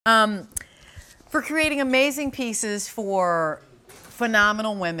For creating amazing pieces for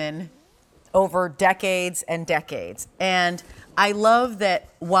phenomenal women over decades and decades. And I love that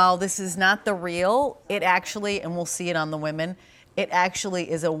while this is not the real, it actually, and we'll see it on the women, it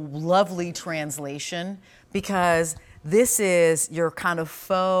actually is a lovely translation because this is your kind of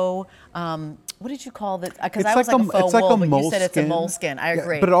faux, what did you call it? Because I was like a faux wool, but you said it's a moleskin. I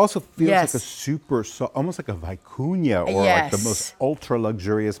agree. But it also feels like a super, almost like a vicuña or like the most ultra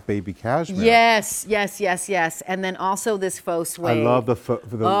luxurious baby cashmere. Yes. And then also this faux suede. I love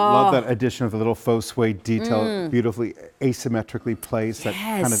love that addition of the little faux suede detail, beautifully asymmetrically placed, that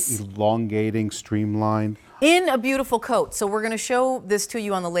kind of elongating, streamlined. In a beautiful coat. So we're going to show this to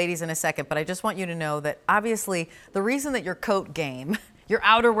you on the ladies in a second, but I just want you to know that obviously the reason that your coat game, your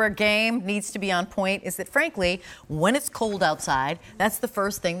outerwear game needs to be on point is that frankly, when it's cold outside, that's the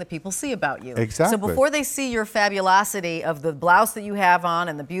first thing that people see about you. Exactly. So before they see your fabulosity of the blouse that you have on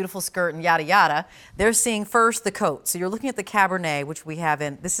and the beautiful skirt and yada yada, they're seeing first the coat. So you're looking at the Cabernet, which we have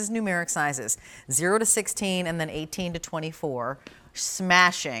in, this is numeric sizes, 0 to 16 and then 18 to 24,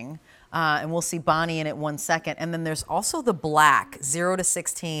 smashing. And we'll see Bonnie in it 1 second. And then there's also the black, 0 to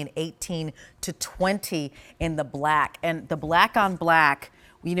 16, 18 to 20 in the black. And the black on black,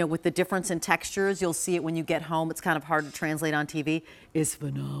 you know, with the difference in textures, you'll see it when you get home. It's kind of hard to translate on TV, is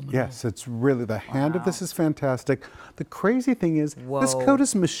phenomenal. Yes, it's really, the hand of this is fantastic. The crazy thing is, this coat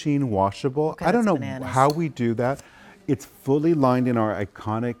is machine washable. Okay, I don't know bananas. how we do that. It's fully lined in our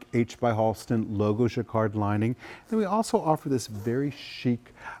iconic H by Halston logo jacquard lining. Then we also offer this very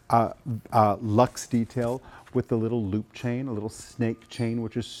chic luxe detail with the little loop chain, a little snake chain,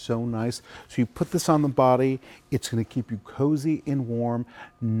 which is so nice. So you put this on the body, it's going to keep you cozy and warm,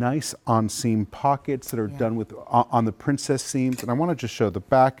 nice on seam pockets that are done with on the princess seams. And I want to just show the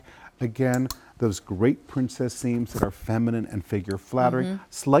back again. Those great princess seams that are feminine and figure flattering.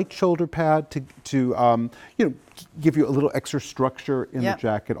 Slight shoulder pad to you know, give you a little extra structure in the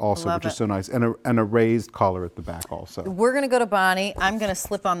jacket also, which is so nice. And a raised collar at the back also. We're going to go to Bonnie. I'm going to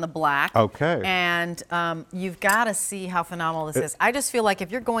slip on the black. Okay. And you've got to see how phenomenal this is. I just feel like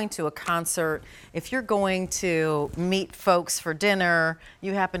if you're going to a concert, if you're going to meet folks for dinner,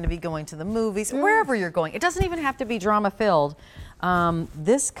 you happen to be going to the movies, wherever you're going, it doesn't even have to be drama-filled.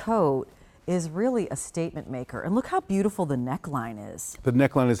 This coat is really a statement maker. And look how beautiful the neckline is. The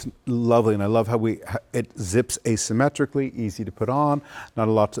neckline is lovely, and I love how it zips asymmetrically, easy to put on, not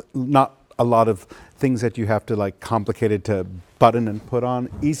a lot of things that you have to like complicated to button and put on.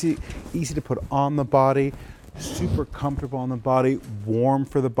 Easy to put on the body, super comfortable on the body, warm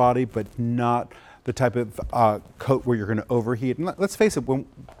for the body, but not the type of coat where you're going to overheat. And let's face it, when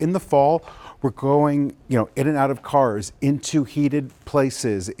in the fall, we're going, you know, in and out of cars, into heated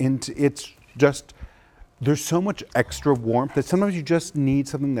places, it's just, there's so much extra warmth that sometimes you just need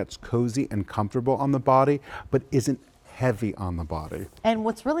something that's cozy and comfortable on the body, but isn't heavy on the body. And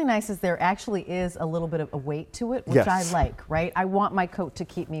what's really nice is there actually is a little bit of a weight to it, which I like, right? I want my coat to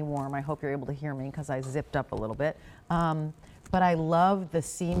keep me warm. I hope you're able to hear me because I zipped up a little bit. But I love the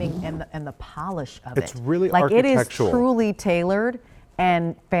seaming and the polish of it. It's really like architectural. It is truly tailored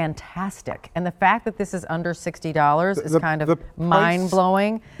and fantastic. And the fact that this is under $60 is kind of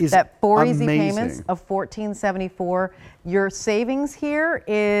mind-blowing. That 4 easy payments of $14.74. Your savings here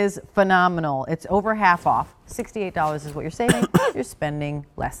is phenomenal. It's over half off. $68 is what you're saving. You're spending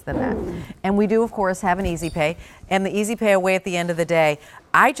less than that. And we do, of course, have an easy pay. And the easy pay away at the end of the day.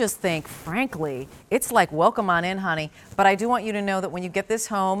 I just think, frankly, it's like, welcome on in, honey. But I do want you to know that when you get this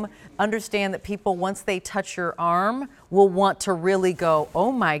home, understand that people, once they touch your arm, will want to really go,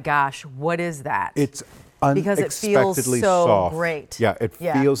 oh my gosh, what is that? It's because it feels so soft. Great. Yeah, it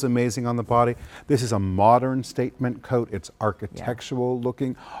feels amazing on the body. This is a modern statement coat. It's architectural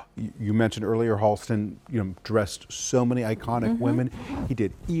looking. You mentioned earlier Halston, you know, dressed so many iconic women. He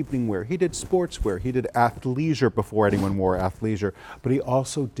did evening wear, he did sportswear, he did athleisure before anyone wore athleisure, but he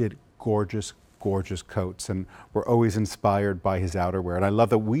also did gorgeous coats, and we're always inspired by his outerwear. And I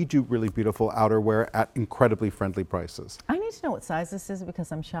love that we do really beautiful outerwear at incredibly friendly prices. I need to know what size this is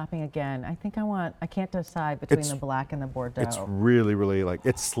because I'm shopping again. I think I can't decide between the black and the Bordeaux. It's really, really like,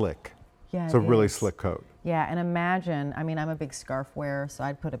 it's slick. Yeah, it's a really slick coat. Yeah, and imagine, I mean, I'm a big scarf wearer, so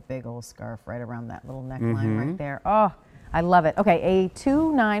I'd put a big old scarf right around that little neckline right there. Oh, I love it. Okay, a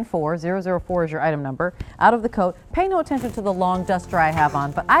 294004 is your item number. Out of the coat. Pay no attention to the long duster I have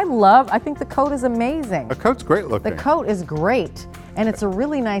on, but I think the coat is amazing. The coat's great looking. The coat is great, and it's a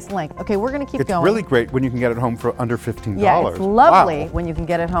really nice length. Okay, we're going to keep going. It's really great when you can get it home for under $15. Yeah, it's lovely when you can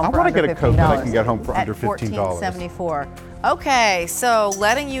get it home for under $15. I want to get a coat that I can get home for under $15. $14.74. Okay, so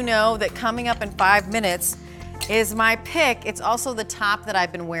letting you know that coming up in 5 minutes, is my pick. It's also the top that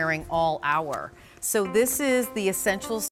I've been wearing all hour. So this is the Essentials